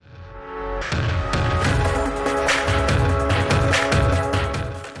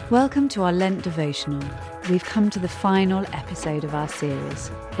Welcome to our Lent devotional. We've come to the final episode of our series,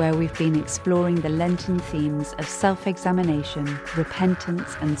 where we've been exploring the Lenten themes of self-examination,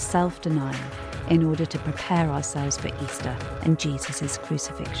 repentance and self-denial in order to prepare ourselves for Easter and Jesus'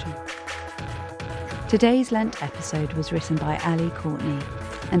 crucifixion. Today's Lent episode was written by Ali Courtney,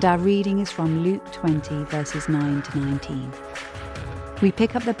 and our reading is from Luke 20 verses 9 to 19. We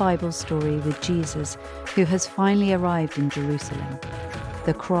pick up the Bible story with Jesus, who has finally arrived in Jerusalem.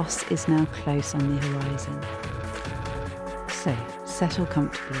 The cross is now close on the horizon. So, settle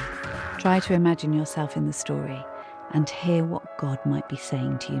comfortably, try to imagine yourself in the story, and hear what God might be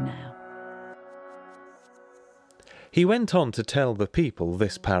saying to you now. He went on to tell the people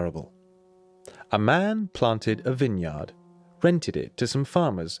this parable. A man planted a vineyard, rented it to some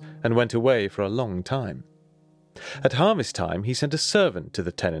farmers, and went away for a long time. At harvest time, he sent a servant to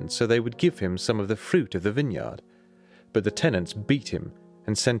the tenants so they would give him some of the fruit of the vineyard. But the tenants beat him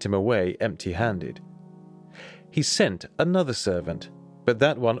and sent him away empty-handed. He sent another servant, but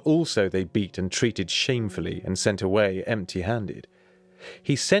that one also they beat and treated shamefully and sent away empty-handed.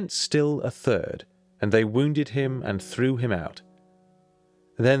 He sent still a third, and they wounded him and threw him out.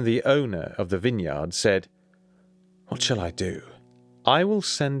 Then the owner of the vineyard said, "What shall I do? I will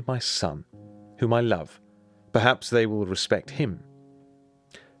send my son, whom I love. Perhaps they will respect him."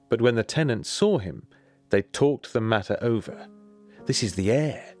 But when the tenants saw him, they talked the matter over. "This is the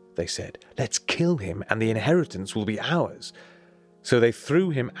heir," they said. "Let's kill him, and the inheritance will be ours." So they threw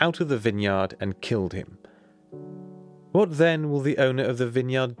him out of the vineyard and killed him. What then will the owner of the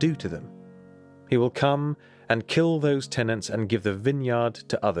vineyard do to them? He will come and kill those tenants and give the vineyard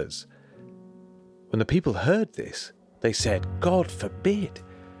to others. When the people heard this, they said, "God forbid."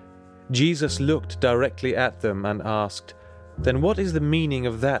 Jesus looked directly at them and asked, "Then what is the meaning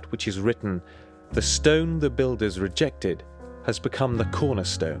of that which is written, 'The stone the builders rejected has become the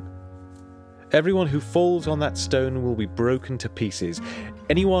cornerstone'? Everyone who falls on that stone will be broken to pieces.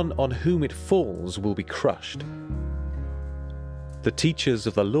 Anyone on whom it falls will be crushed." The teachers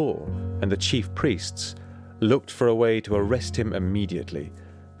of the law and the chief priests looked for a way to arrest him immediately,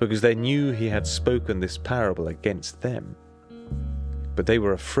 because they knew he had spoken this parable against them. But they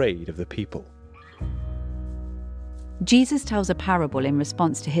were afraid of the people. Jesus tells a parable in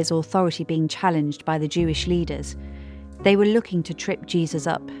response to his authority being challenged by the Jewish leaders. They were looking to trip Jesus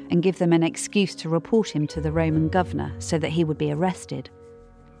up and give them an excuse to report him to the Roman governor so that he would be arrested.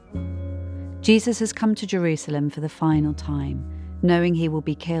 Jesus has come to Jerusalem for the final time, knowing he will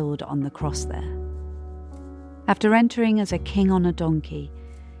be killed on the cross there. After entering as a king on a donkey,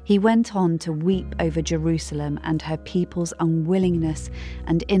 he went on to weep over Jerusalem and her people's unwillingness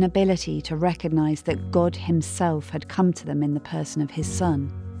and inability to recognize that God himself had come to them in the person of his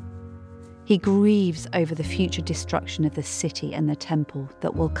Son. He grieves over the future destruction of the city and the temple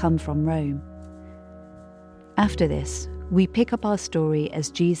that will come from Rome. After this, we pick up our story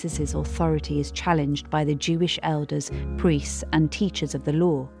as Jesus' authority is challenged by the Jewish elders, priests, and teachers of the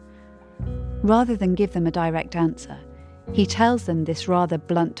law. Rather than give them a direct answer, he tells them this rather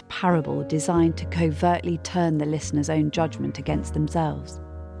blunt parable designed to covertly turn the listener's own judgment against themselves.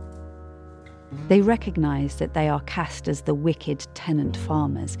 They recognise that they are cast as the wicked tenant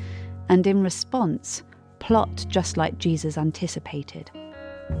farmers, and in response, plot just like Jesus anticipated,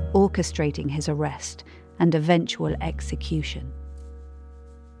 orchestrating his arrest and eventual execution.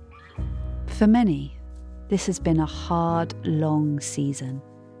 For many, this has been a hard, long season.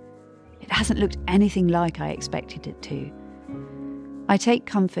 It hasn't looked anything like I expected it to. I take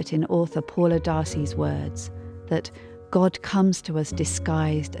comfort in author Paula Darcy's words that God comes to us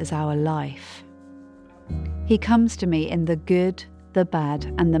disguised as our life. He comes to me in the good, the bad,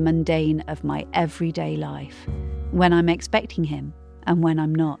 and the mundane of my everyday life, when I'm expecting him and when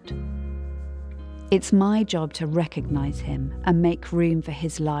I'm not. It's my job to recognise him and make room for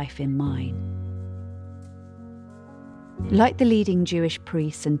his life in mine. Like the leading Jewish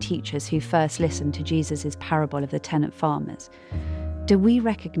priests and teachers who first listened to Jesus' parable of the tenant farmers, do we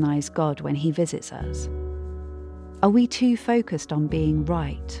recognise God when he visits us? Are we too focused on being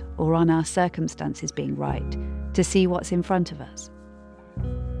right or on our circumstances being right to see what's in front of us?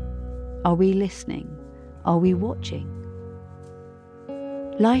 Are we listening? Are we watching?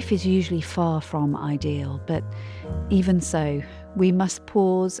 Life is usually far from ideal, but even so, we must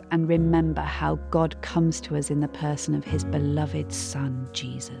pause and remember how God comes to us in the person of his beloved Son,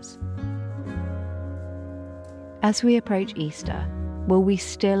 Jesus. As we approach Easter, will we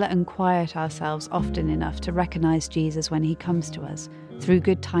still and quiet ourselves often enough to recognise Jesus when he comes to us, through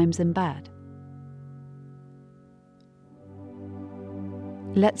good times and bad?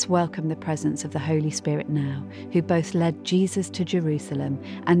 Let's welcome the presence of the Holy Spirit now, who both led Jesus to Jerusalem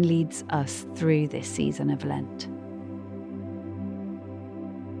and leads us through this season of Lent.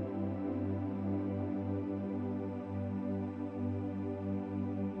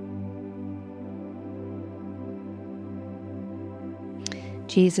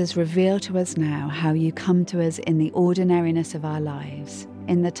 Jesus, reveal to us now how you come to us in the ordinariness of our lives,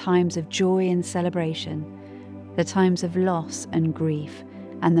 in the times of joy and celebration, the times of loss and grief,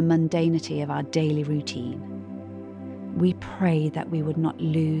 and the mundanity of our daily routine. We pray that we would not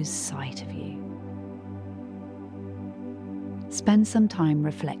lose sight of you. Spend some time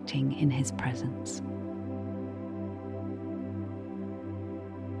reflecting in his presence.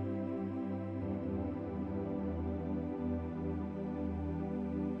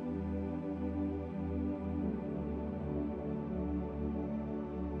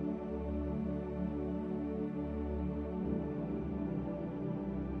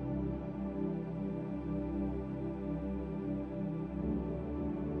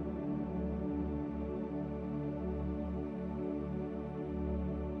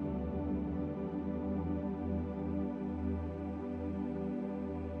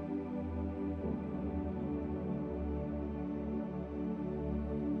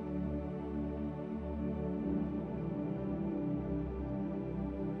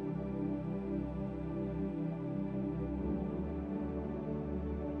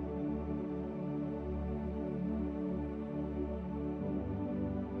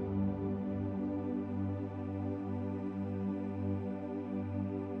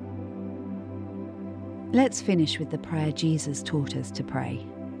 Let's finish with the prayer Jesus taught us to pray.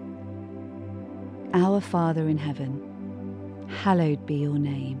 Our Father in heaven, hallowed be your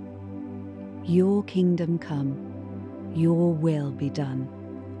name. Your kingdom come, your will be done,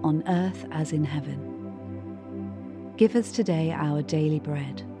 on earth as in heaven. Give us today our daily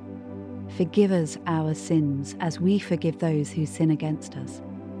bread. Forgive us our sins as we forgive those who sin against us.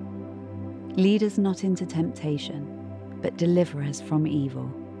 Lead us not into temptation, but deliver us from evil.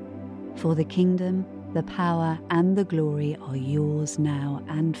 For the kingdom, the power and the glory are yours now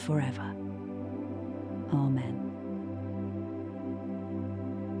and forever. Amen.